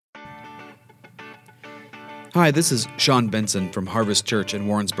Hi, this is Sean Benson from Harvest Church in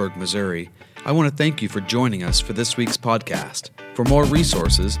Warrensburg, Missouri. I want to thank you for joining us for this week's podcast. For more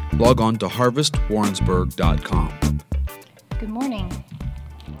resources, log on to harvestwarrensburg.com. Good morning.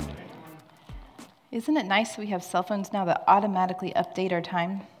 Isn't it nice that we have cell phones now that automatically update our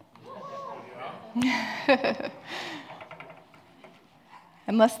time?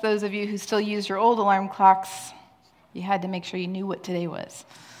 Unless those of you who still use your old alarm clocks, you had to make sure you knew what today was.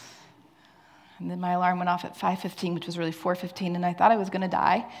 And then my alarm went off at 5:15, which was really 4:15, and I thought I was going to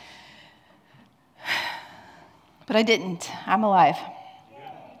die. But I didn't. I'm alive.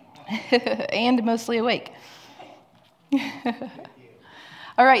 And mostly awake.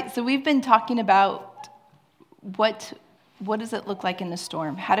 All right, so we've been talking about what does it look like in the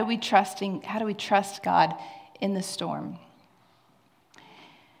storm? How do we trust God in the storm?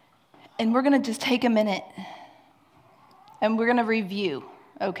 And we're going to just take a minute and we're going to review.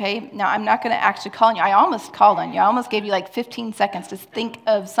 Okay, now I'm not going to actually call on you. I almost called on you. I almost gave you like 15 seconds to think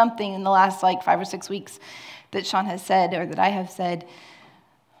of something in the last like 5 or 6 weeks that Sean has said or that I have said.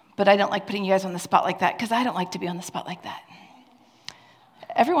 But I don't like putting you guys on the spot like that because I don't like to be on the spot like that.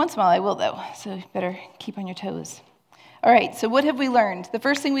 Every once in a while I will though, so you better keep on your toes. All right, so what have we learned? The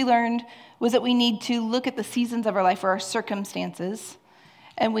first thing we learned was that we need to look at the seasons of our life or our circumstances,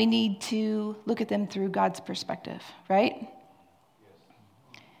 and we need to look at them through God's perspective, right?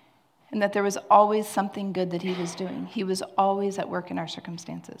 And that there was always something good that he was doing. He was always at work in our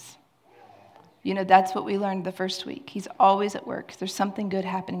circumstances. You know, that's what we learned the first week. He's always at work. There's something good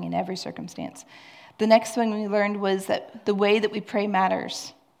happening in every circumstance. The next thing we learned was that the way that we pray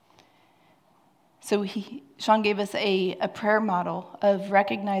matters. So Sean gave us a prayer model of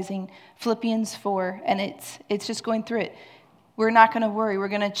recognizing Philippians 4, and it's just going through it. We're not going to worry. We're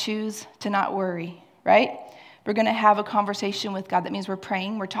going to choose to not worry, right? We're going to have a conversation with God. That means we're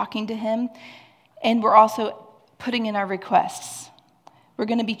praying, we're talking to him, and we're also putting in our requests. We're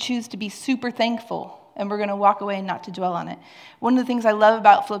going to choose to be super thankful, and we're going to walk away and not to dwell on it. One of the things I love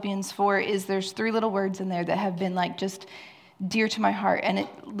about Philippians 4 is there's 3 little words in there that have been like just dear to my heart, and it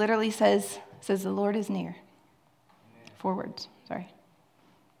literally says the Lord is near. 4 words, sorry.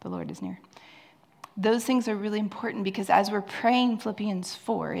 The Lord is near. Those things are really important because as we're praying Philippians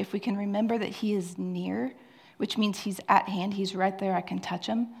 4, if we can remember that he is near, which means he's at hand, he's right there, I can touch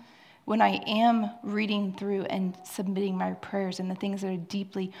him. When I am reading through and submitting my prayers and the things that are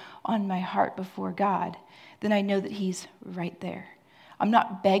deeply on my heart before God, then I know that he's right there. I'm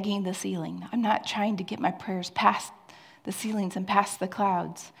not begging the ceiling. I'm not trying to get my prayers past the ceilings and past the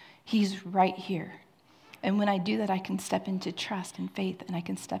clouds. He's right here. And when I do that, I can step into trust and faith, and I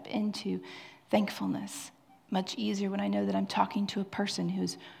can step into thankfulness much easier when I know that I'm talking to a person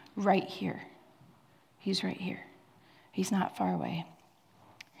who's right here. He's right here. He's not far away.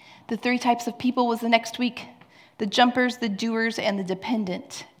 The 3 types of people was the next week. The jumpers, the doers, and the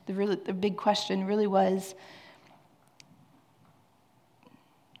dependent. The big question really was,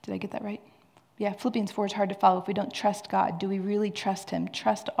 did I get that right? Yeah, Philippians 4 is hard to follow if we don't trust God. Do we really trust him?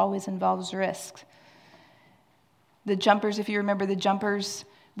 Trust always involves risk. The jumpers, if you remember, the jumpers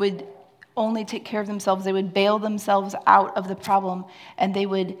would only take care of themselves. They would bail themselves out of the problem, and they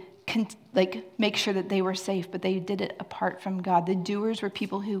would make sure that they were safe, but they did it apart from God. The doers were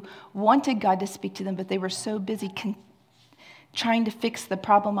people who wanted God to speak to them, but they were so busy trying to fix the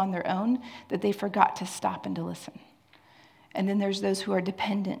problem on their own that they forgot to stop and to listen. And then there's those who are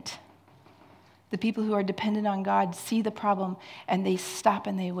dependent. The people who are dependent on God see the problem, and they stop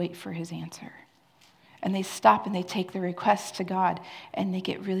and they wait for his answer. And they stop and they take the request to God, and they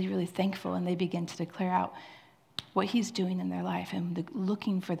get really, really thankful, and they begin to declare out what he's doing in their life and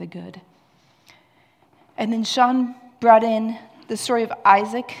looking for the good. And then Sean brought in the story of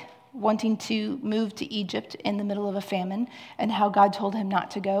Isaac wanting to move to Egypt in the middle of a famine and how God told him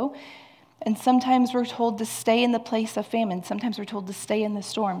not to go. And sometimes we're told to stay in the place of famine. Sometimes we're told to stay in the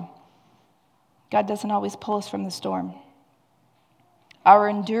storm. God doesn't always pull us from the storm. Our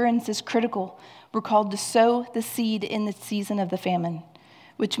endurance is critical. We're called to sow the seed in the season of the famine,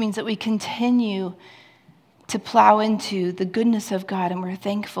 which means that we continue to plow into the goodness of God, and we're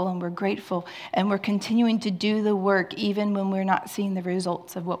thankful and we're grateful, and we're continuing to do the work even when we're not seeing the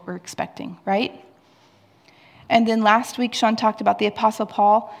results of what we're expecting, right? And then last week, Sean talked about the Apostle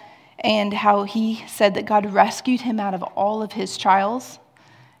Paul and how he said that God rescued him out of all of his trials,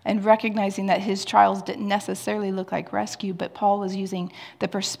 and recognizing that his trials didn't necessarily look like rescue, but Paul was using the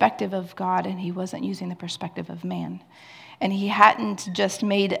perspective of God, and he wasn't using the perspective of man. And he hadn't just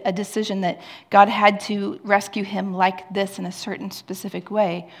made a decision that God had to rescue him like this in a certain specific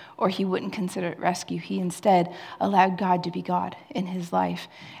way, or he wouldn't consider it rescue. He instead allowed God to be God in his life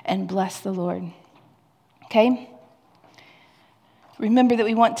and bless the Lord. okay? Remember that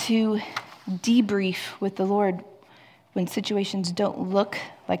we want to debrief with the Lord when situations don't look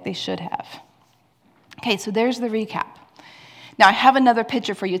like they should have. Okay, so there's the recap. Now, I have another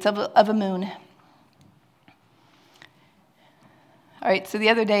picture for you. It's of a moon. All right, so the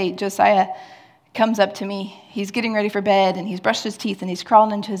other day, Josiah comes up to me. He's getting ready for bed, and he's brushed his teeth, and he's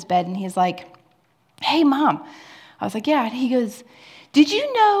crawling into his bed, and he's like, "Hey, Mom." I was like, "Yeah." And he goes, "Did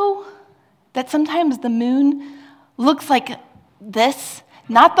you know that sometimes the moon looks like this?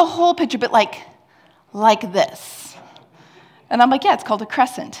 Not the whole picture, but like this." And I'm like, "Yeah, it's called a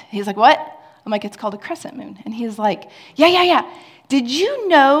crescent." He's like, "What?" I'm like, "It's called a crescent moon." And he's like, Yeah. Did you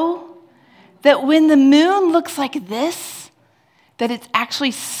know that when the moon looks like this, that it's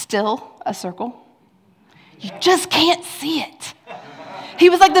actually still a circle? You just can't see it. He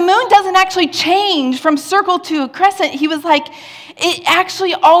was like, the moon doesn't actually change from circle to a crescent. He was like, it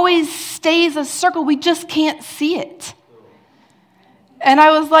actually always stays a circle. We just can't see it. And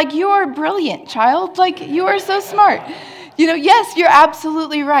I was like, you are brilliant, child. Like, you are so smart. Yes, you're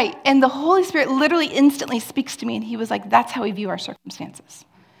absolutely right. And the Holy Spirit literally instantly speaks to me, and he was like, that's how we view our circumstances.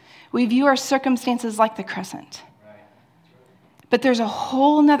 We view our circumstances like the crescent. But there's a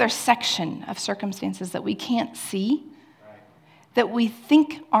whole nother section of circumstances that we can't see, that we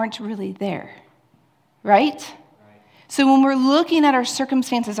think aren't really there, right? So when we're looking at our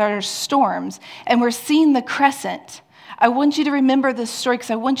circumstances, our storms, and we're seeing the crescent, I want you to remember this story,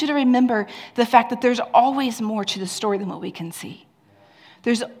 because I want you to remember the fact that there's always more to the story than what we can see.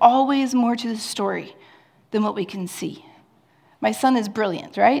 There's always more to the story than what we can see. My son is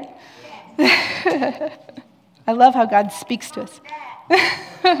brilliant, right? I love how God speaks to us.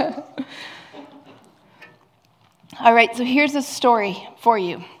 All right, so here's a story for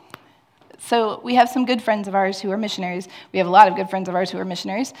you. So we have some good friends of ours who are missionaries. We have a lot of good friends of ours who are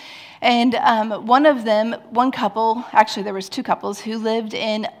missionaries. And one couple, actually there was two couples, who lived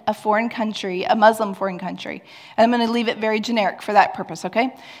in a foreign country, a Muslim foreign country. And I'm going to leave it very generic for that purpose,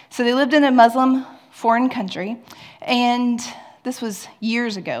 okay? So they lived in a Muslim foreign country, and this was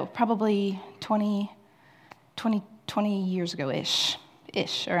years ago, probably 20 years ago-ish,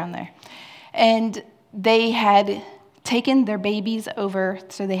 around there. And they had taken their babies over,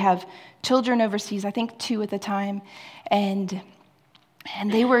 so they have children overseas, I think 2 at the time, and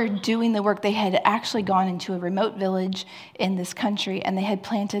they were doing the work. They had actually gone into a remote village in this country, and they had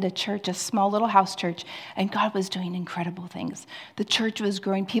planted a church, a small little house church, and God was doing incredible things. The church was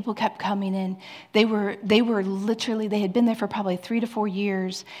growing. People kept coming in. They were literally, they had been there for probably 3 to 4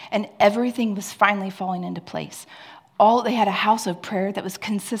 years, and everything was finally falling into place. They had a house of prayer that was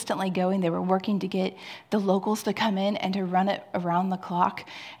consistently going. They were working to get the locals to come in and to run it around the clock.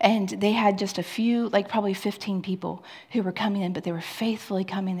 And they had just a few, like probably 15 people who were coming in, but they were faithfully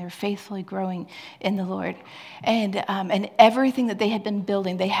coming. They were faithfully growing in the Lord. And everything that they had been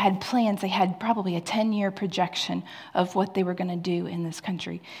building, they had plans. They had probably a 10-year projection of what they were going to do in this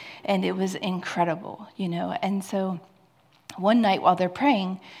country. And it was incredible, And so one night while they're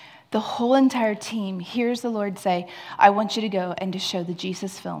praying, the whole entire team hears the Lord say, I want you to go and to show the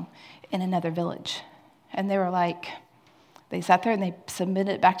Jesus film in another village. And they were like, they sat there and they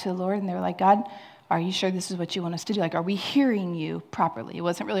submitted it back to the Lord, and they were like, God, are you sure this is what you want us to do? Like, are we hearing you properly? It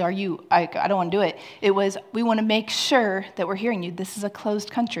wasn't really, I don't want to do it. It was, we want to make sure that we're hearing you. This is a closed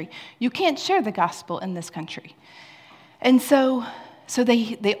country. You can't share the gospel in this country. And so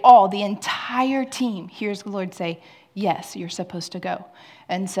the entire team hears the Lord say, yes, you're supposed to go.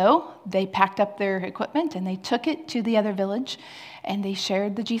 And so they packed up their equipment and they took it to the other village and they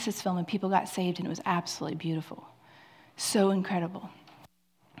shared the Jesus film, and people got saved, and it was absolutely beautiful. So incredible.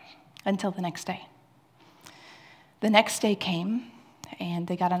 Until the next day. The next day came and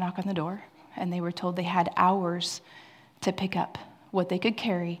they got a knock on the door, and they were told they had hours to pick up what they could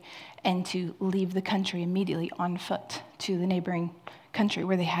carry and to leave the country immediately on foot to the neighboring country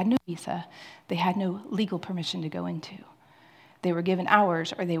where they had no visa, they had no legal permission to go into. They were given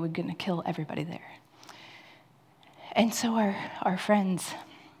hours or they were going to kill everybody there. And so our friends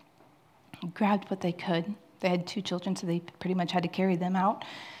grabbed what they could. They had 2 children, so they pretty much had to carry them out,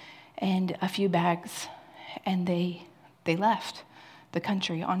 and a few bags, and they left the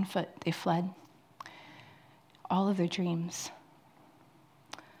country on foot. They fled. All of their dreams,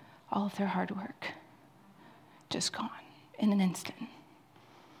 all of their hard work, just gone in an instant.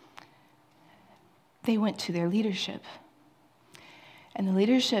 They went to their leadership. And the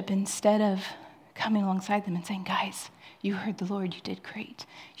leadership, instead of coming alongside them and saying, guys, you heard the Lord, you did great.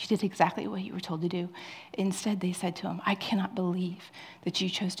 You did exactly what you were told to do. Instead, they said to him, I cannot believe that you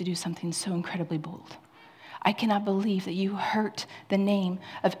chose to do something so incredibly bold. I cannot believe that you hurt the name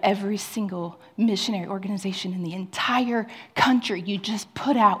of every single missionary organization in the entire country. You just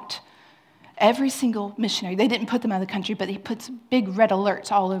put out every single missionary. They didn't put them out of the country, but he puts big red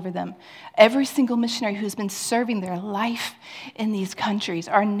alerts all over them. Every single missionary who's been serving their life in these countries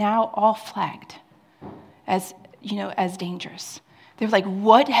are now all flagged as dangerous. They were like,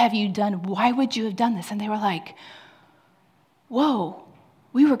 what have you done? Why would you have done this? And they were like, whoa,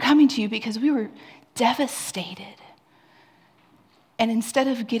 we were coming to you because we were devastated. And instead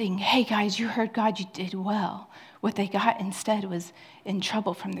of getting, hey guys, you heard God, you did well, what they got instead was in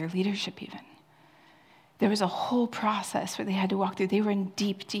trouble from their leadership even. There was a whole process where they had to walk through. They were in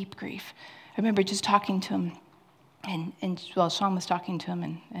deep, deep grief. I remember just talking to him, and Sean was talking to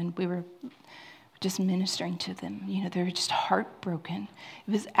him, and we were just ministering to them. They were just heartbroken.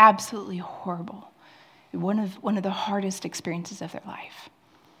 It was absolutely horrible. One of the hardest experiences of their life.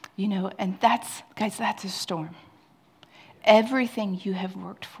 And that's a storm. Everything you have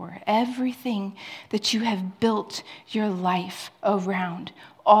worked for, everything that you have built your life around,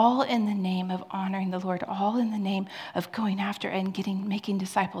 all in the name of honoring the Lord, all in the name of going after and making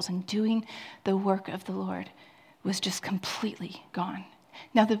disciples and doing the work of the Lord, was just completely gone.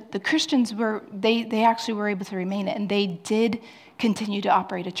 Now, the Christians they actually were able to remain, and they did continue to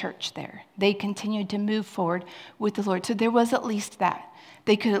operate a church there. They continued to move forward with the Lord. So there was at least that.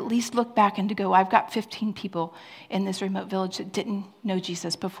 They could at least look back and to go, I've got 15 people in this remote village that didn't know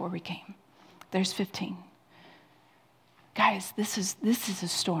Jesus before we came. There's 15. Guys, this is a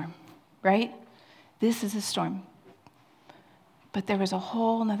storm, right? This is a storm. But there was a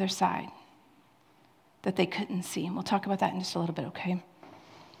whole other side that they couldn't see. And we'll talk about that in just a little bit, okay?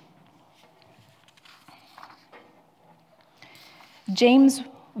 James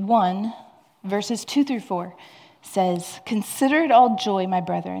 1, verses 2 through 4 says, "Consider it all joy, my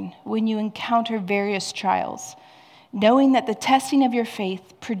brethren, when you encounter various trials, knowing that the testing of your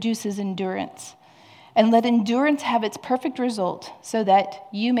faith produces endurance. And let endurance have its perfect result, so that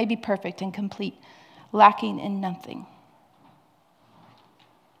you may be perfect and complete, lacking in nothing."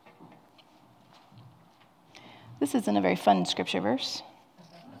 This isn't a very fun scripture verse.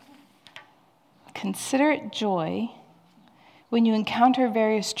 Consider it joy when you encounter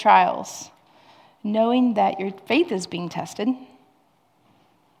various trials, knowing that your faith is being tested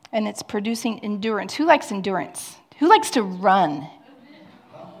and it's producing endurance. Who likes endurance? Who likes to run?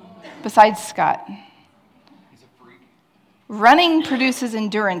 Besides Scott. He's a freak. Running produces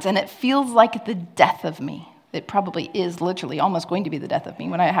endurance, and it feels like the death of me. It probably is literally almost going to be the death of me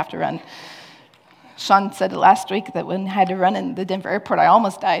when I have to run. Sean said it last week that when I had to run in the Denver airport, I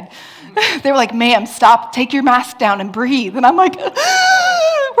almost died. They were like, ma'am, stop, take your mask down and breathe. And I'm like, we're going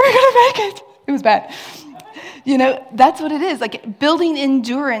to make it. It was bad. That's what it is. Like, building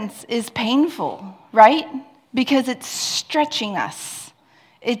endurance is painful, right? Because it's stretching us.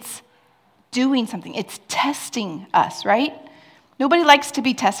 It's doing something. It's testing us, right? Nobody likes to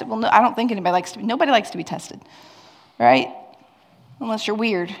be tested. Well, no, I don't think nobody likes to be tested, right? Unless you're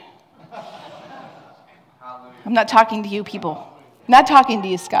weird. I'm not talking to you people. I'm not talking to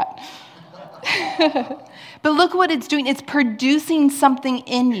you, Scott. But look what it's doing. It's producing something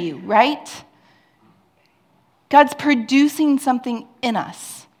in you, right? God's producing something in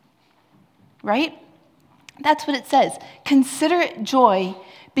us, right? That's what it says. Consider it joy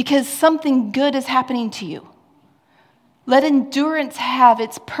because something good is happening to you. Let endurance have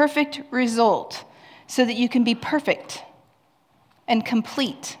its perfect result so that you can be perfect and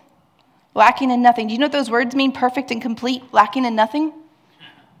complete, lacking in nothing. Do you know what those words mean? Perfect and complete, lacking in nothing?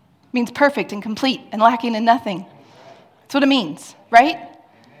 It means perfect and complete and lacking in nothing. That's what it means, right?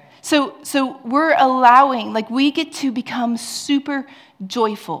 So we're allowing, we get to become super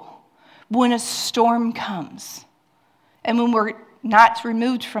joyful when a storm comes. And when we're not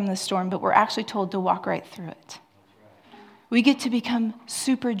removed from the storm, but we're actually told to walk right through it. We get to become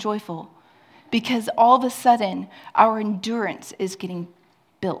super joyful because all of a sudden our endurance is getting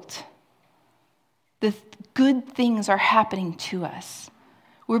built. The good things are happening to us.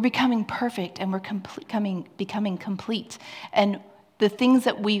 We're becoming perfect and we're becoming complete. And the things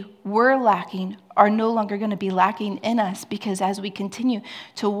that we were lacking are no longer going to be lacking in us because as we continue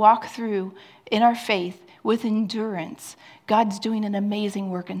to walk through in our faith with endurance, God's doing an amazing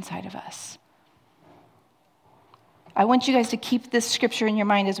work inside of us. I want you guys to keep this scripture in your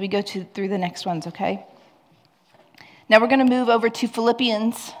mind as we go through the next ones, okay? Now we're going to move over to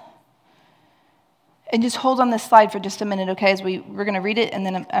Philippians. And just hold on this slide for just a minute, okay, as we're going to read it, and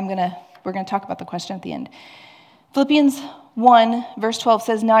then we're going to talk about the question at the end. Philippians 1, verse 12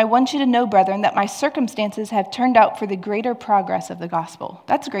 says, "Now I want you to know, brethren, that my circumstances have turned out for the greater progress of the gospel."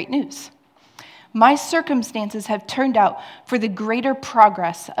 That's great news. My circumstances have turned out for the greater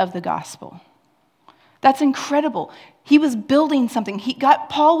progress of the gospel. That's incredible. He was building something.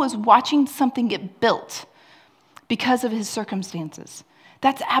 Paul was watching something get built because of his circumstances.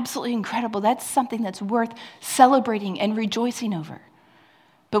 That's absolutely incredible. That's something that's worth celebrating and rejoicing over.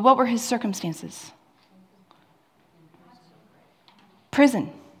 But what were his circumstances?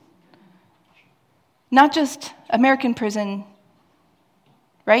 Prison. Not just American prison,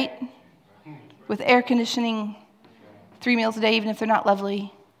 right? With air conditioning, 3 meals a day, even if they're not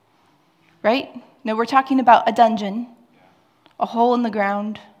lovely, right? No, we're talking about a dungeon, a hole in the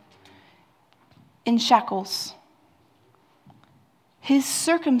ground, in shackles. His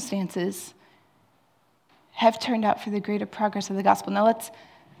circumstances have turned out for the greater progress of the gospel. Now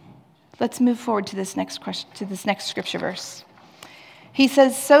let's move forward to this next question, to this next scripture verse. He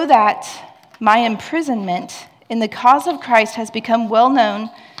says, so that my imprisonment in the cause of Christ has become well known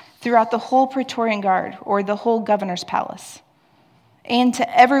throughout the whole Praetorian Guard, or the whole governor's palace, and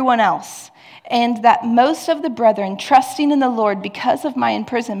to everyone else, and that most of the brethren, trusting in the Lord because of my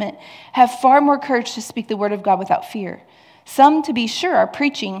imprisonment, have far more courage to speak the word of God without fear. Some, to be sure, are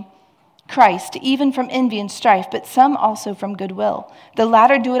preaching Christ, even from envy and strife, but some also from goodwill. The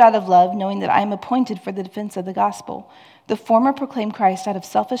latter do it out of love, knowing that I am appointed for the defense of the gospel. The former proclaim Christ out of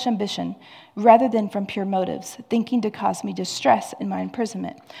selfish ambition, rather than from pure motives, thinking to cause me distress in my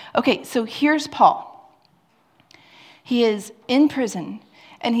imprisonment. Okay, so here's Paul. He is in prison,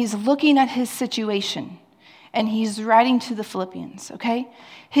 and he's looking at his situation, and he's writing to the Philippians, okay?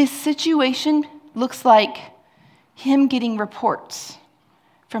 His situation looks like him getting reports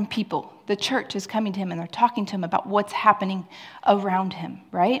from people. The church is coming to him, and they're talking to him about what's happening around him,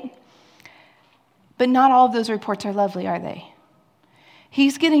 right? But not all of those reports are lovely, are they?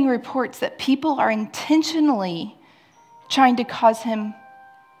 He's getting reports that people are intentionally trying to cause him...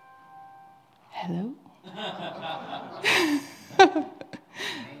 Hello?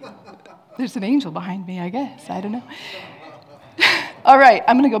 There's an angel behind me, I guess. I don't know. All right,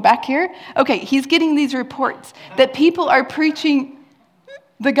 I'm going to go back here. Okay, he's getting these reports that people are preaching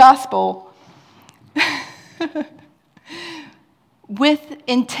the gospel with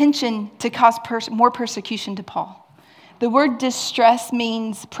intention to cause more persecution to Paul. The word distress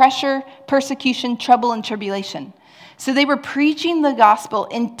means pressure, persecution, trouble, and tribulation. So they were preaching the gospel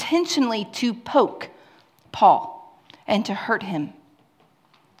intentionally to poke Paul and to hurt him.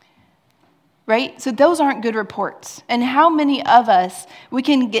 Right? So those aren't good reports. And how many of us, we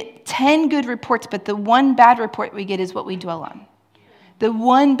can get 10 good reports, but the one bad report we get is what we dwell on. The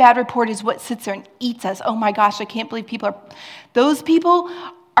one bad report is what sits there and eats us. Oh my gosh, I can't believe those people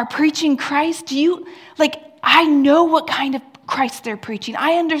are preaching Christ. I know what kind of Christ they're preaching.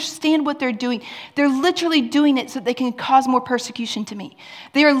 I understand what they're doing. They're literally doing it so they can cause more persecution to me.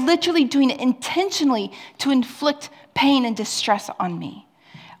 They are literally doing it intentionally to inflict pain and distress on me.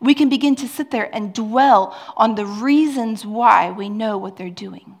 We can begin to sit there and dwell on the reasons why we know what they're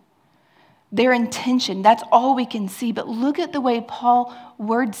doing. Their intention, that's all we can see. But look at the way Paul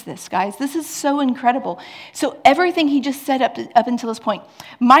words this, guys. This is so incredible. So everything he just said up until this point,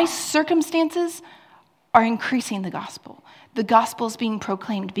 my circumstances are increasing the gospel. The gospel is being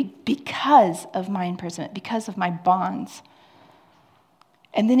proclaimed because of my imprisonment, because of my bonds.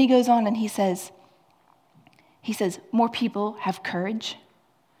 And then he goes on and he says, more people have courage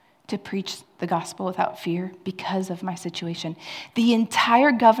to preach the gospel without fear because of my situation. The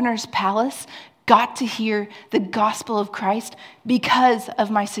entire governor's palace got to hear the gospel of Christ because of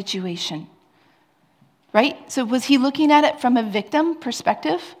my situation. Right? So was he looking at it from a victim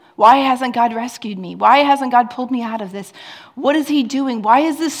perspective? Why hasn't God rescued me? Why hasn't God pulled me out of this? What is he doing? Why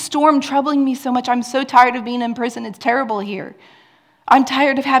is this storm troubling me so much? I'm so tired of being in prison. It's terrible here. I'm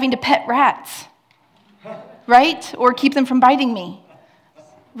tired of having to pet rats. Right? Or keep them from biting me.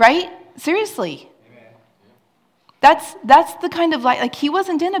 Right? Seriously. That's the kind of like he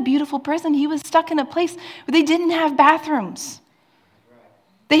wasn't in a beautiful prison. He was stuck in a place where they didn't have bathrooms.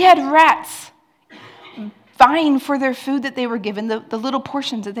 They had rats vying for their food that they were given, the little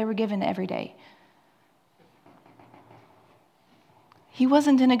portions that they were given every day. He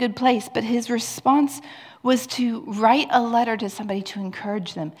wasn't in a good place, but his response was to write a letter to somebody to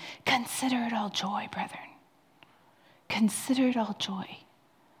encourage them. Consider it all joy, brethren. Consider it all joy.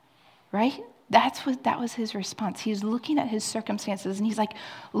 Right? That was his response. He's looking at his circumstances and he's like,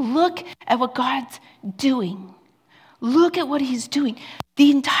 look at what God's doing. Look at what he's doing.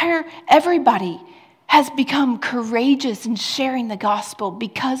 Everybody has become courageous in sharing the gospel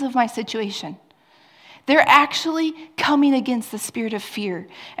because of my situation. They're actually coming against the spirit of fear,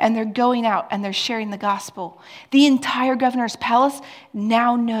 and they're going out and they're sharing the gospel. The entire governor's palace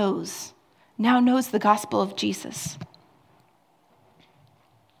now knows now knows the gospel of Jesus.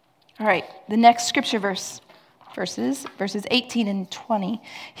 All right, the next scripture verses 18 and 20.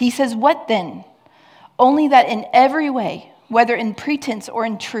 He says, "What then? Only that in every way, whether in pretense or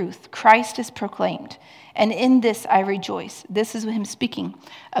in truth, Christ is proclaimed. And in this I rejoice." This is him speaking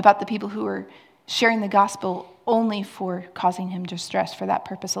about the people who are sharing the gospel only for causing him distress for that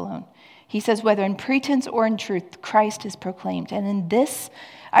purpose alone. He says, "Whether in pretense or in truth, Christ is proclaimed. And in this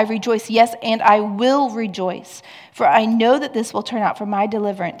I rejoice, yes, and I will rejoice. For I know that this will turn out for my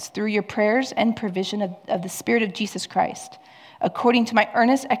deliverance through your prayers and provision of the Spirit of Jesus Christ, according to my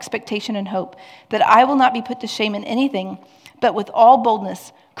earnest expectation and hope, that I will not be put to shame in anything, but with all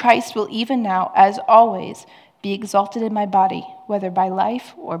boldness, Christ will even now, as always, be exalted in my body, whether by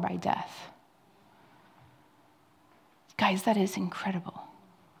life or by death." Guys, that is incredible.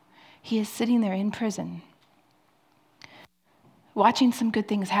 He is sitting there in prison, watching some good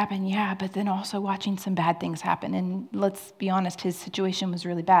things happen, yeah, but then also watching some bad things happen. And let's be honest, his situation was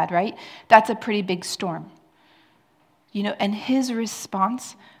really bad, right? That's a pretty big storm. And his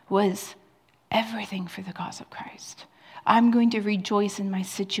response was everything for the cause of Christ. I'm going to rejoice in my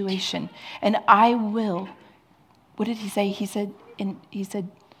situation, and I will. What did he say? He said,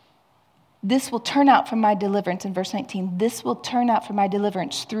 "This will turn out for my deliverance," in verse 19. "This will turn out for my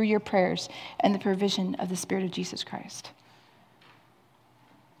deliverance through your prayers and the provision of the Spirit of Jesus Christ."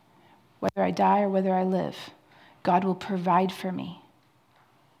 Whether I die or whether I live, God will provide for me.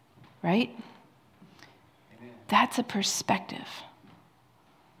 Right? Amen. That's a perspective.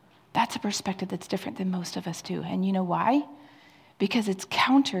 That's a perspective that's different than most of us do. And you know why? Because it's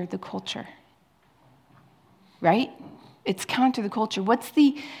counter the culture. Right? It's counter the culture.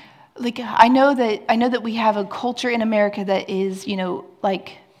 I know that we have a culture in America that is,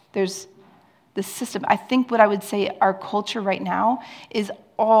 there's the system. I think what I would say our culture right now is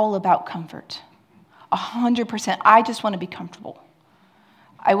all about comfort. 100%. I just want to be comfortable.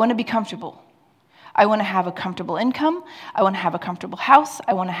 I want to be comfortable. I want to have a comfortable income. I want to have a comfortable house.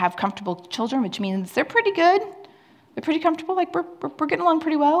 I want to have comfortable children, which means they're pretty good. They're pretty comfortable. Like we're getting along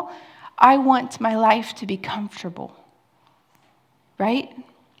pretty well. I want my life to be comfortable. Right?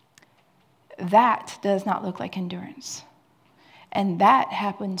 That does not look like endurance. And that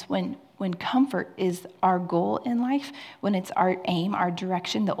happens when comfort is our goal in life, when it's our aim, our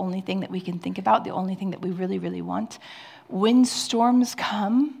direction, the only thing that we can think about, the only thing that we really, really want. When storms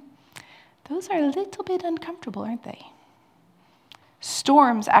come, those are a little bit uncomfortable, aren't they?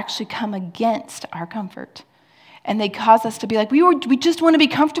 Storms actually come against our comfort. And they cause us to be like, we just want to be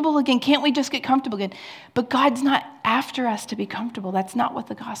comfortable again. Can't we just get comfortable again? But God's not after us to be comfortable. That's not what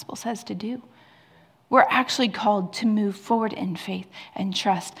the gospel says to do. We're actually called to move forward in faith and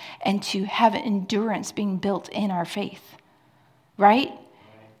trust and to have endurance being built in our faith. Right?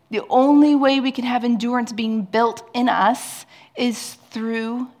 The only way we can have endurance being built in us is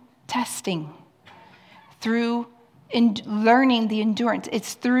through testing, through learning the endurance.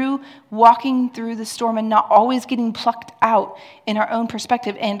 It's through walking through the storm and not always getting plucked out in our own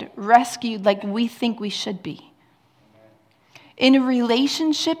perspective and rescued like we think we should be. In a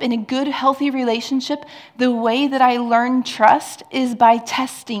relationship, in a good, healthy relationship, the way that I learn trust is by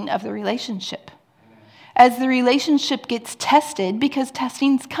testing of the relationship. As the relationship gets tested, because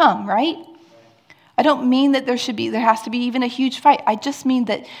testings come, right? I don't mean that there has to be even a huge fight. I just mean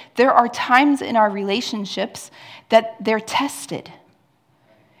that there are times in our relationships that they're tested.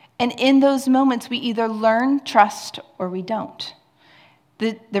 And in those moments, we either learn trust or we don't.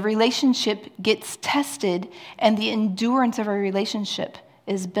 The relationship gets tested, and the endurance of our relationship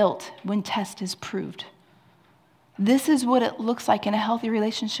is built when test is proved. This is what it looks like in a healthy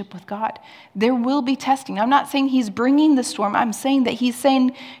relationship with God. There will be testing. I'm not saying he's bringing the storm. I'm saying that he's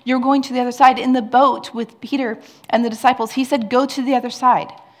saying you're going to the other side. In the boat with Peter and the disciples, he said, go to the other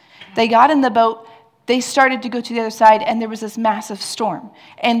side. They got in the boat. They started to go to the other side, and there was this massive storm,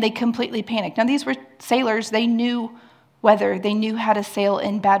 and they completely panicked. Now, these were sailors. They knew weather. They knew how to sail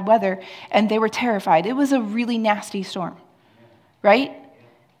in bad weather, and they were terrified. It was a really nasty storm, right?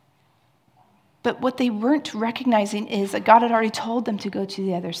 But what they weren't recognizing is that God had already told them to go to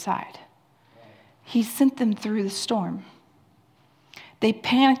the other side. He sent them through the storm. They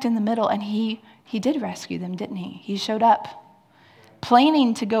panicked in the middle, and he did rescue them, didn't he? He showed up,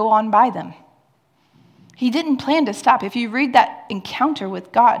 planning to go on by them. He didn't plan to stop. If you read that encounter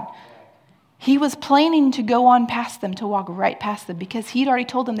with God, he was planning to go on past them, to walk right past them, because he'd already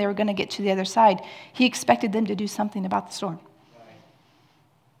told them they were going to get to the other side. He expected them to do something about the storm.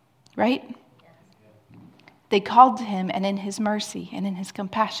 Right? They called to him, and in his mercy and in his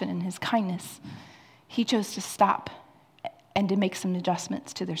compassion and his kindness, he chose to stop and to make some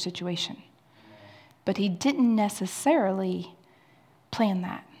adjustments to their situation. But he didn't necessarily plan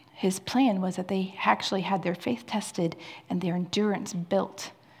that. His plan was that they actually had their faith tested and their endurance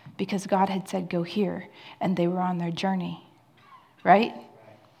built because God had said, go here, and they were on their journey, right?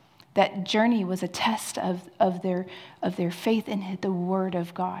 That journey was a test of their faith in the Word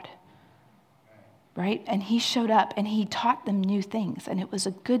of God, right? And he showed up and he taught them new things, and it was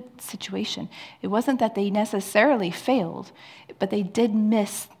a good situation. It wasn't that they necessarily failed, but they did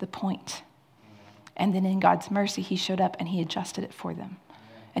miss the point. And then in God's mercy, he showed up and he adjusted it for them.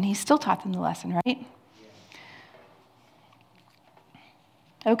 And he still taught them the lesson, right?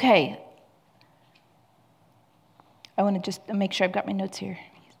 Okay. I want to just make sure I've got my notes here.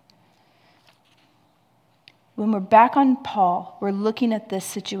 When we're back on Paul, we're looking at this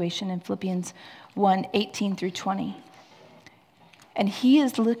situation in Philippians 1, 18 through 20. And he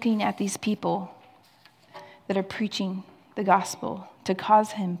is looking at these people that are preaching the gospel to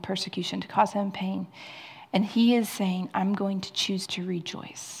cause him persecution, to cause him pain. And he is saying, I'm going to choose to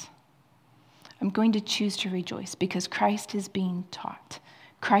rejoice. I'm going to choose to rejoice because Christ is being taught.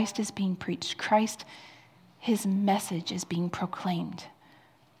 Christ is being preached. Christ, his message is being proclaimed.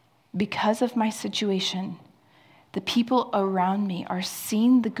 Because of my situation, the people around me are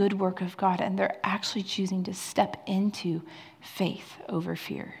seeing the good work of God, and they're actually choosing to step into faith over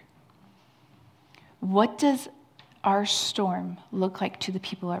fear. What does our storm look like to the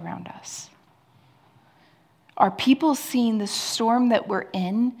people around us? Are people seeing the storm that we're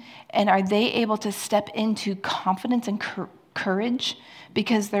in, and are they able to step into confidence and courage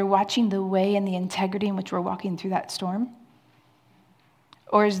because they're watching the way and the integrity in which we're walking through that storm?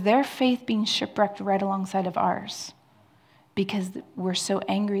 Or is their faith being shipwrecked right alongside of ours because we're so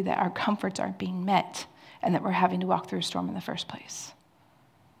angry that our comforts aren't being met and that we're having to walk through a storm in the first place?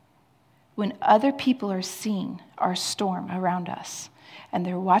 When other people are seeing our storm around us and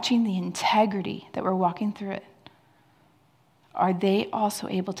they're watching the integrity that we're walking through it, are they also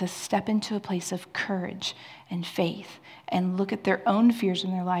able to step into a place of courage and faith and look at their own fears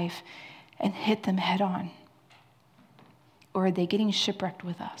in their life and hit them head on? Or are they getting shipwrecked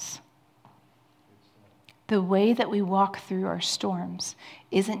with us? The way that we walk through our storms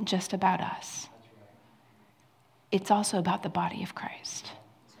isn't just about us. It's also about the body of Christ.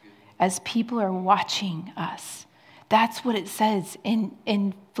 As people are watching us, that's what it says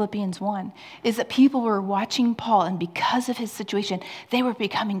in Philippians 1, is that people were watching Paul, and because of his situation, they were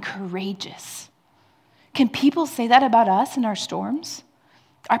becoming courageous. Can people say that about us in our storms?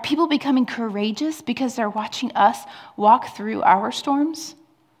 Are people becoming courageous because they're watching us walk through our storms?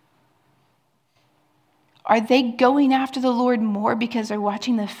 Are they going after the Lord more because they're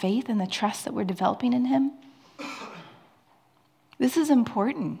watching the faith and the trust that we're developing in him? This is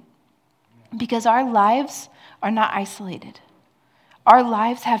important because our lives are not isolated. Our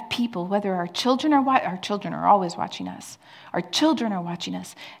lives have people, whether our children are always watching us. Our children are watching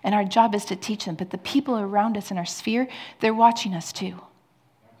us, and our job is to teach them. But the people around us in our sphere, they're watching us too.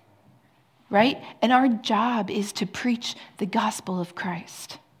 Right? And our job is to preach the gospel of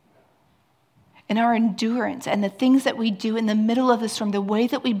Christ. And our endurance and the things that we do in the middle of the storm, the way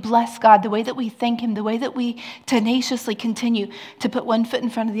that we bless God, the way that we thank him, the way that we tenaciously continue to put one foot in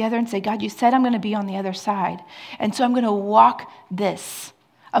front of the other and say, God, you said I'm going to be on the other side. And so I'm going to walk this.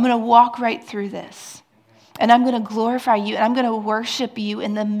 I'm going to walk right through this. And I'm going to glorify you, and I'm going to worship you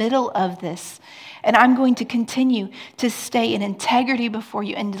in the middle of this. And I'm going to continue to stay in integrity before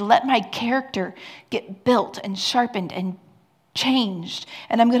you and to let my character get built and sharpened and changed.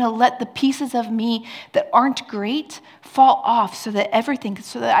 And I'm going to let the pieces of me that aren't great fall off so that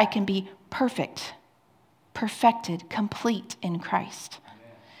I can be perfected, complete in Christ.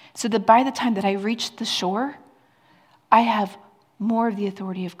 So that by the time that I reach the shore, I have more of the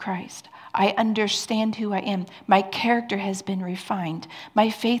authority of Christ. I understand who I am. My character has been refined. My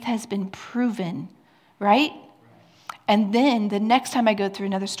faith has been proven, right? And then the next time I go through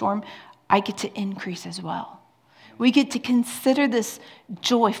another storm, I get to increase as well. We get to consider this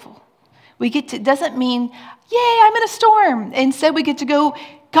joyful. It doesn't mean, yay, I'm in a storm. Instead, we get to go,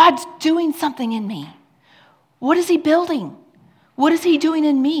 God's doing something in me. What is he building? What is he doing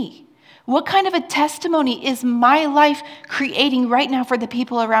in me? What kind of a testimony is my life creating right now for the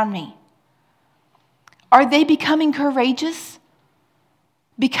people around me? Are they becoming courageous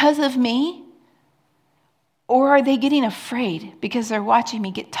because of me? Or are they getting afraid because they're watching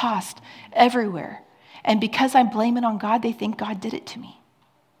me get tossed everywhere? And because I'm blaming on God, they think God did it to me.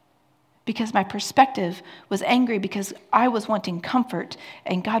 Because my perspective was angry because I was wanting comfort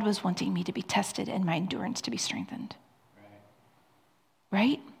and God was wanting me to be tested and my endurance to be strengthened.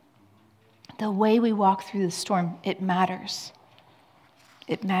 Right? The way we walk through the storm, it matters.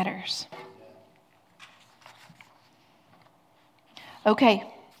 It matters. Okay.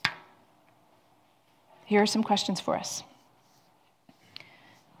 Here are some questions for us.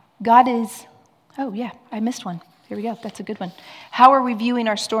 God is, oh yeah, I missed one. Here we go. That's a good one. How are we viewing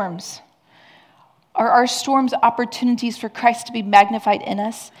our storms? Are our storms opportunities for Christ to be magnified in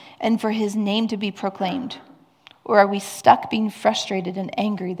us and for his name to be proclaimed? Or are we stuck being frustrated and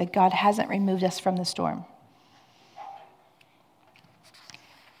angry that God hasn't removed us from the storm?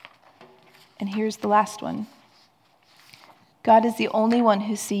 And here's the last one. God is the only one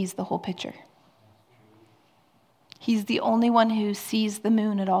who sees the whole picture. He's the only one who sees the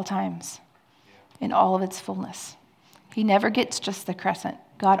moon at all times in all of its fullness. He never gets just the crescent.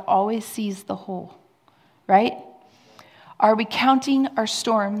 God always sees the whole, right? Are we counting our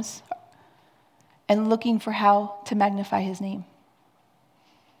storms and looking for how to magnify his name?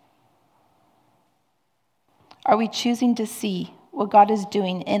 Are we choosing to see what God is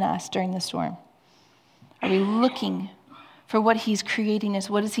doing in us during the storm? Are we looking for what he's creating us?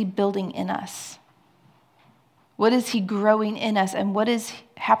 What is he building in us? What is he growing in us? And what is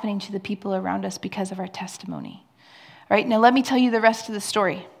happening to the people around us because of our testimony? All right, now let me tell you the rest of the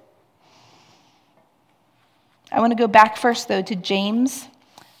story. I want to go back first, though, to James.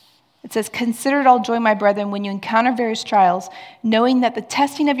 It says, "Consider it all joy, my brethren, when you encounter various trials, knowing that the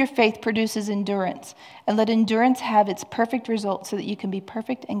testing of your faith produces endurance. And let endurance have its perfect result so that you can be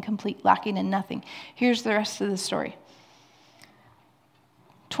perfect and complete, lacking in nothing." Here's the rest of the story.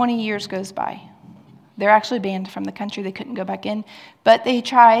 20 years goes by. They're actually banned from the country. They couldn't go back in. But they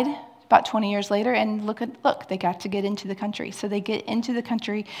tried about 20 years later, and look, they got to get into the country. So they get into the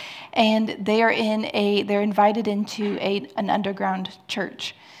country, and they're invited into an underground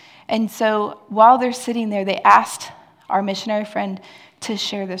church. And so while they're sitting there, they asked our missionary friend to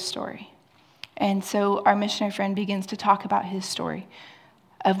share this story. And so our missionary friend begins to talk about his story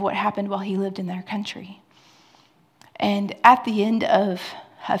of what happened while he lived in their country. And at the end of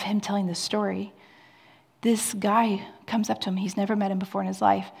him telling the story, this guy comes up to him. He's never met him before in his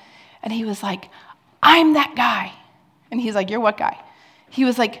life. And he was like, "I'm that guy." And he's like, "You're what guy?" He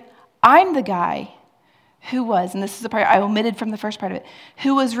was like, "I'm the guy who was," and this is the part I omitted from the first part of it,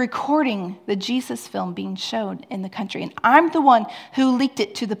 "who was recording the Jesus film being shown in the country. And I'm the one who leaked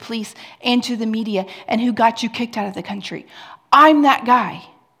it to the police and to the media and who got you kicked out of the country. I'm that guy."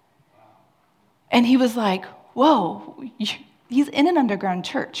 And he was like, whoa, he's in an underground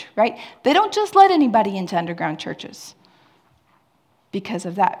church, right? They don't just let anybody into underground churches because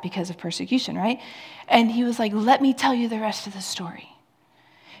of that, because of persecution, right? And he was like, "Let me tell you the rest of the story."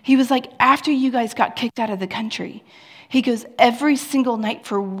 He was like, "After you guys got kicked out of the country," he goes, "every single night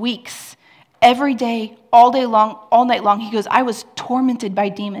for weeks, every day, all day long, all night long," he goes, "I was tormented by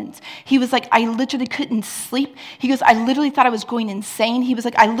demons." He was like, "I literally couldn't sleep." He goes, "I literally thought I was going insane." He was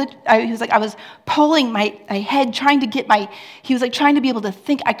like, I was pulling my head, trying to trying to be able to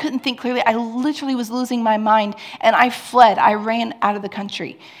think. I couldn't think clearly. I literally was losing my mind, and I fled. I ran out of the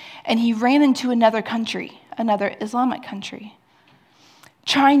country. And he ran into another country, another Islamic country,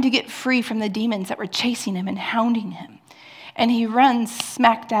 trying to get free from the demons that were chasing him and hounding him. And he runs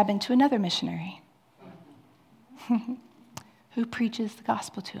smack dab into another missionary who preaches the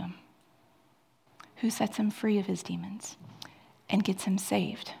gospel to him, who sets him free of his demons and gets him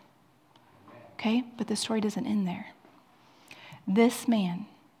saved. Okay? But the story doesn't end there. This man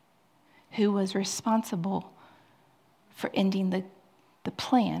who was responsible for ending the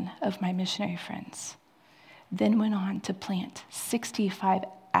plan of my missionary friends then went on to plant 65,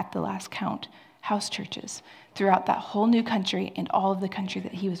 at the last count, house churches throughout that whole new country and all of the country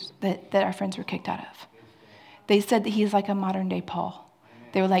that our friends were kicked out of. They said that he's like a modern day Paul.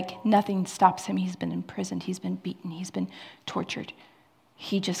 They were like, nothing stops him. He's been imprisoned. He's been beaten. He's been tortured.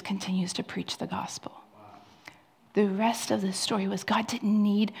 He just continues to preach the gospel. The rest of the story was God didn't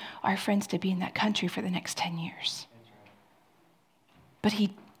need our friends to be in that country for the next 10 years. But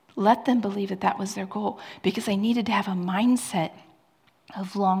he let them believe that that was their goal because they needed to have a mindset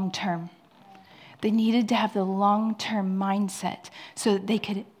of long-term. They needed to have the long-term mindset so that they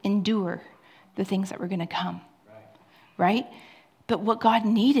could endure the things that were going to come, right? But what God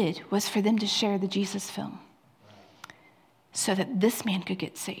needed was for them to share the Jesus film so that this man could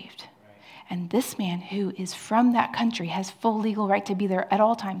get saved. And this man who is from that country has full legal right to be there at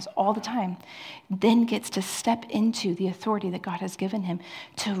all times, all the time, then gets to step into the authority that God has given him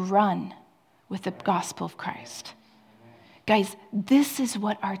to run with the gospel of Christ. Guys, this is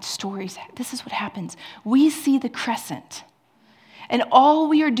what happens. We see the crescent. And all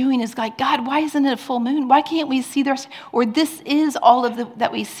we are doing is like, God, why isn't it a full moon? Why can't we see the rest? Or this is all of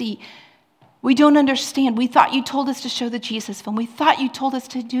that we see. We don't understand. We thought you told us to show the Jesus film. We thought you told us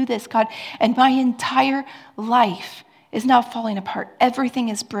to do this, God. And my entire life is now falling apart. Everything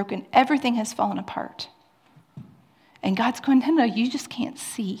is broken. Everything has fallen apart. And God's going, no, you just can't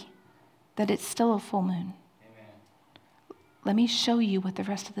see that it's still a full moon. Amen. Let me show you what the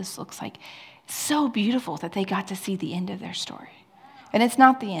rest of this looks like. It's so beautiful that they got to see the end of their story. And it's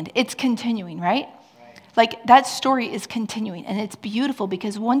not the end. It's continuing, right? Like that story is continuing. And it's beautiful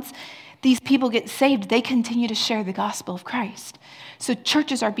because once these people get saved, they continue to share the gospel of Christ. So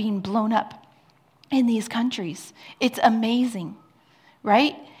churches are being blown up in these countries. It's amazing,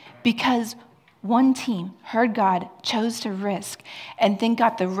 right? Because one team heard God, chose to risk, and then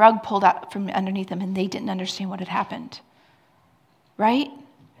got the rug pulled out from underneath them, and they didn't understand what had happened. Right?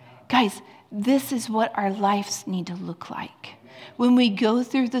 Guys, this is what our lives need to look like. When we go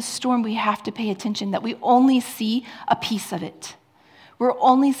through the storm, we have to pay attention that we only see a piece of it. We're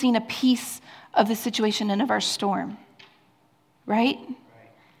only seeing a piece of the situation and of our storm. Right?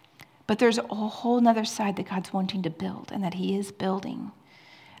 But there's a whole other side that God's wanting to build and that he is building.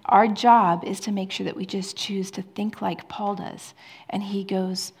 Our job is to make sure that we just choose to think like Paul does. And he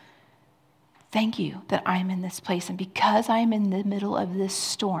goes, thank you that I'm in this place. And because I'm in the middle of this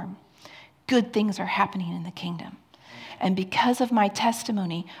storm, good things are happening in the kingdom. And because of my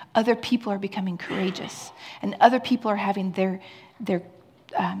testimony, other people are becoming courageous. And other people are having their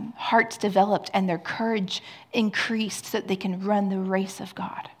hearts developed and their courage increased so that they can run the race of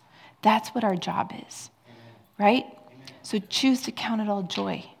God. That's what our job is, right? So choose to count it all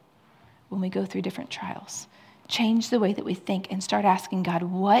joy when we go through different trials. Change the way that we think and start asking God,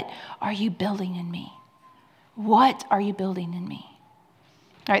 what are you building in me? What are you building in me?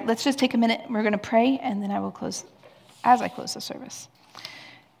 All right, let's just take a minute. We're going to pray, and then I will close as I close the service.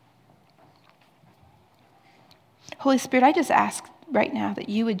 Holy Spirit, I just ask right now that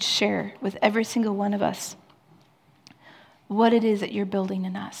you would share with every single one of us what it is that you're building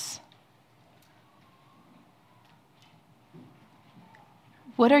in us.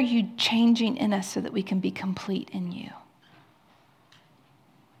 What are you changing in us so that we can be complete in you?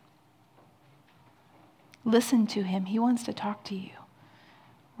 Listen to him. He wants to talk to you.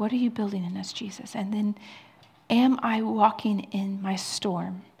 What are you building in us, Jesus? And then, am I walking in my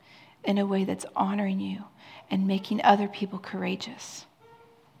storm in a way that's honoring you and making other people courageous?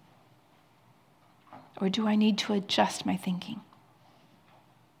 Or do I need to adjust my thinking?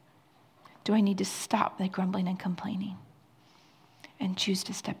 Do I need to stop the grumbling and complaining and choose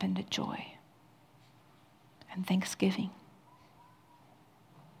to step into joy and thanksgiving?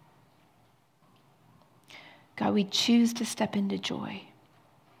 God, we choose to step into joy.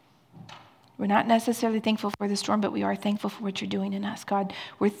 We're not necessarily thankful for the storm, but we are thankful for what you're doing in us. God,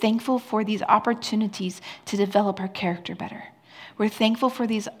 we're thankful for these opportunities to develop our character better. We're thankful for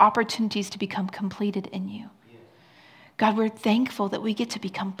these opportunities to become completed in you. God, we're thankful that we get to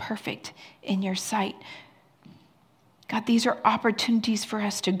become perfect in your sight. God, these are opportunities for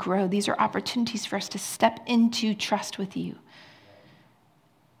us to grow. These are opportunities for us to step into trust with you.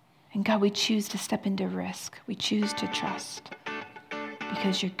 And God, we choose to step into risk. We choose to trust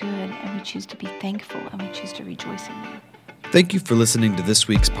because you're good, and we choose to be thankful, and we choose to rejoice in you. Thank you for listening to this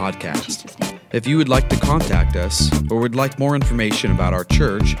week's In podcast. Jesus' name. If you would like to contact us or would like more information about our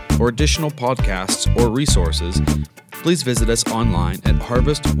church or additional podcasts or resources, please visit us online at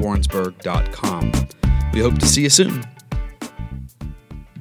harvestwarrensburg.com. We hope to see you soon.